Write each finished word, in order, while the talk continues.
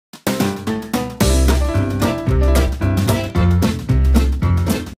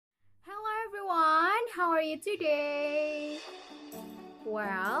today?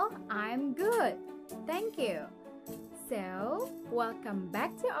 Well, I'm good. Thank you. So, welcome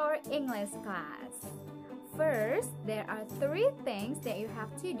back to our English class. First, there are 3 things that you have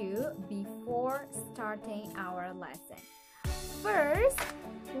to do before starting our lesson. First,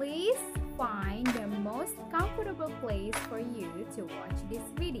 please find the most comfortable place for you to watch this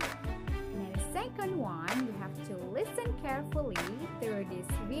video. And the second one, you have to listen carefully through this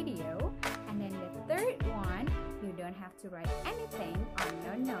video. And then the third one, you don't have to write anything on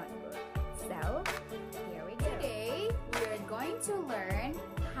your notebook. So, here we go. Today, we are going to learn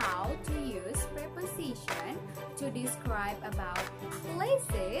how to use preposition to describe about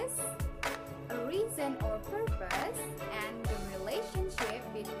places, a reason or purpose, and the relationship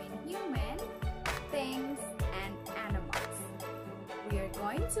between human, things, and animals. We are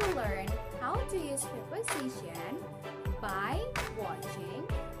going to learn how to use preposition by watching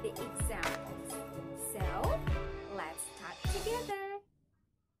the examples. So, let's start together.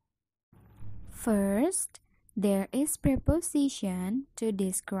 First, there is preposition to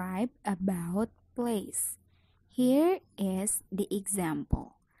describe about place. Here is the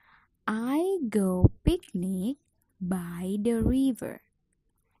example. I go picnic by the river.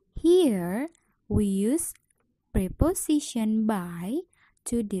 Here, we use preposition by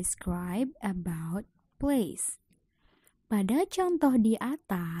to describe about place. Pada contoh di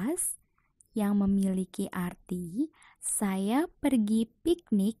atas yang memiliki arti saya pergi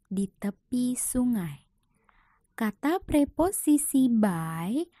piknik di tepi sungai. Kata preposisi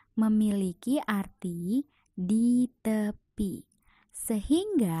by memiliki arti di tepi.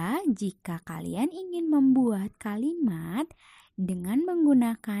 Sehingga jika kalian ingin membuat kalimat dengan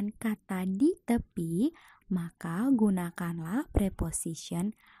menggunakan kata di tepi, maka gunakanlah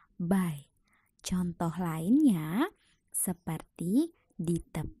preposition by. Contoh lainnya seperti di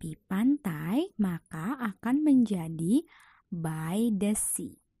tepi pantai, maka akan menjadi by the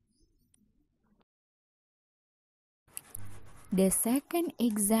sea. The second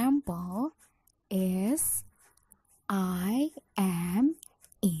example is I am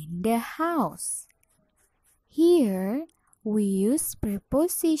in the house. Here, we use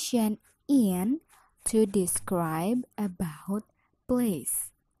preposition in to describe about place.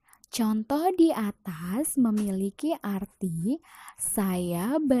 Contoh di atas memiliki arti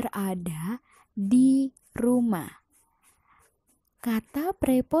saya berada di rumah. Kata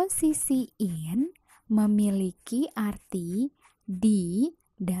preposisi in memiliki arti di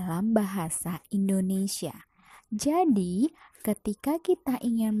dalam bahasa Indonesia. Jadi, ketika kita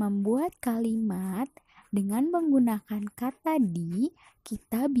ingin membuat kalimat dengan menggunakan kata di,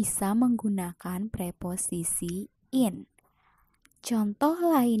 kita bisa menggunakan preposisi in. Contoh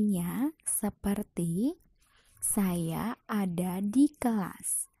lainnya seperti saya ada di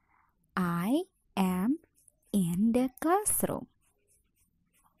kelas. I am in the classroom.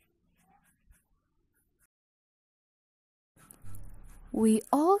 We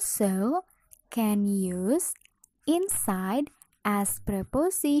also can use inside as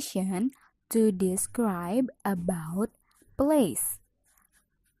preposition to describe about place.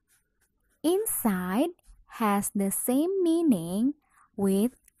 Inside has the same meaning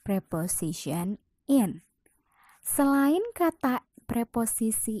with preposition in. Selain kata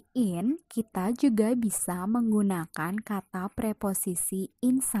preposisi in, kita juga bisa menggunakan kata preposisi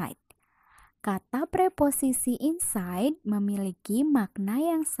inside. Kata preposisi inside memiliki makna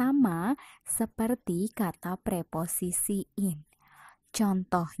yang sama seperti kata preposisi in.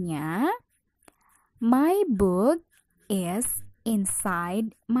 Contohnya, my book is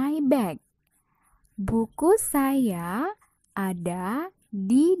inside my bag. Buku saya ada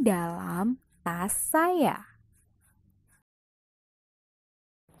di dalam tas saya.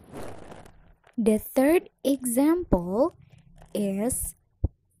 The third example is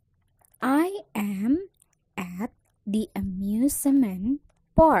I am at the amusement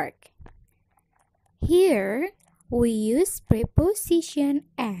park. Here, we use preposition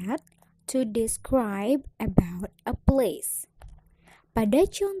at to describe about a place. Pada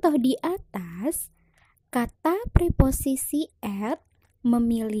contoh di atas, kata preposisi at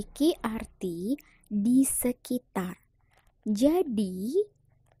memiliki arti di sekitar. Jadi,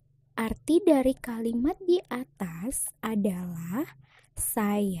 arti dari kalimat di atas adalah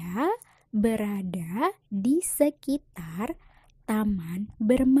saya berada di sekitar taman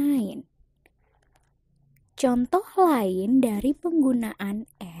bermain. Contoh lain dari penggunaan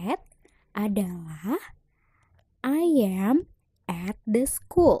at adalah I am at the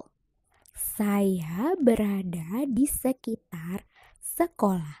school. Saya berada di sekitar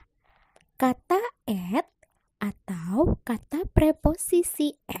sekolah. Kata at atau kata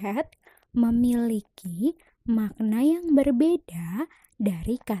preposisi at memiliki makna yang berbeda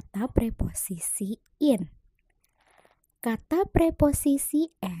dari kata preposisi in. Kata preposisi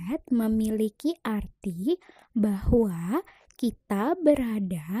at memiliki arti bahwa kita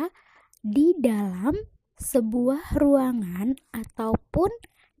berada di dalam sebuah ruangan ataupun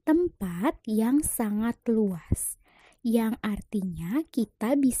tempat yang sangat luas, yang artinya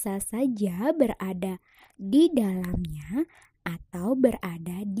kita bisa saja berada di dalamnya atau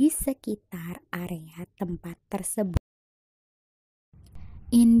berada di sekitar area tempat tersebut.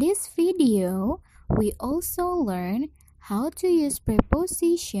 In this video, we also learn how to use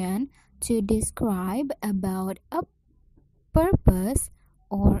preposition to describe about a purpose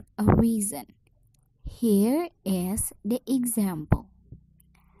or a reason. Here is the example.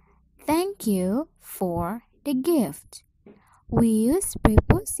 Thank you for the gift. We use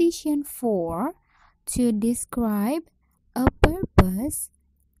preposition for to describe a purpose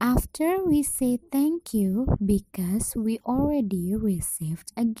after we say thank you because we already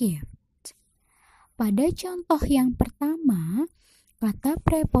received a gift. Pada contoh yang pertama, kata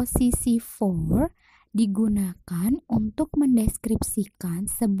preposisi for digunakan untuk mendeskripsikan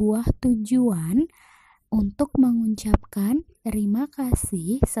sebuah tujuan untuk mengucapkan terima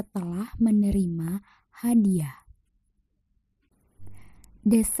kasih setelah menerima hadiah.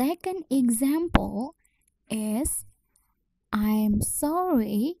 The second example is I'm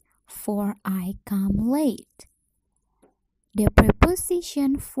sorry for I come late. The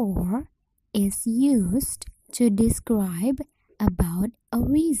preposition for is used to describe about a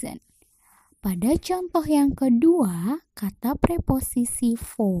reason. Pada contoh yang kedua, kata preposisi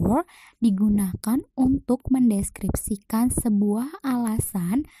for digunakan untuk mendeskripsikan sebuah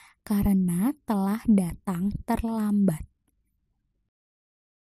alasan karena telah datang terlambat.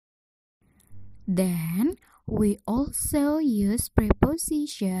 Then, we also use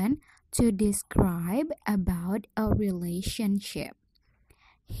preposition to describe about a relationship.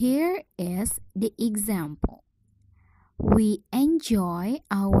 Here is the example. We enjoy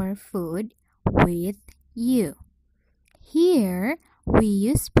our food with you. Here, we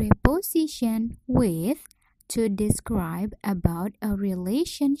use preposition with to describe about a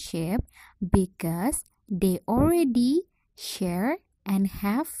relationship because they already share and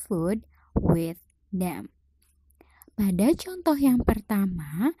have food with them. Pada contoh yang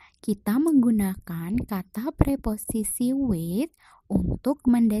pertama, kita menggunakan kata preposisi with untuk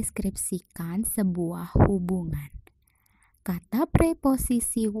mendeskripsikan sebuah hubungan. Kata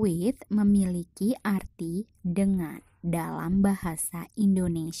preposisi with memiliki arti dengan dalam bahasa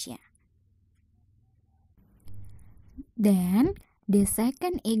Indonesia. Then, the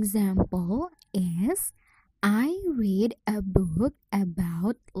second example is I read a book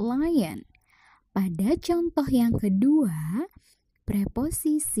about lion. Pada contoh yang kedua,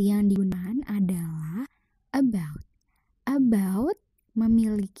 preposisi yang digunakan adalah about. About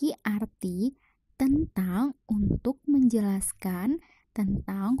memiliki arti tentang untuk menjelaskan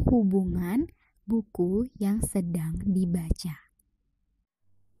tentang hubungan buku yang sedang dibaca.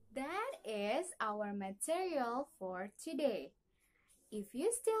 That is our material for today. If you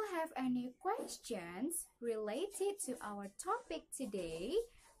still have any questions related to our topic today,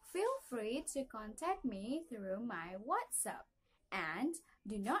 feel free to contact me through my WhatsApp. And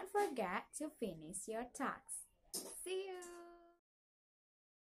do not forget to finish your tasks. See you!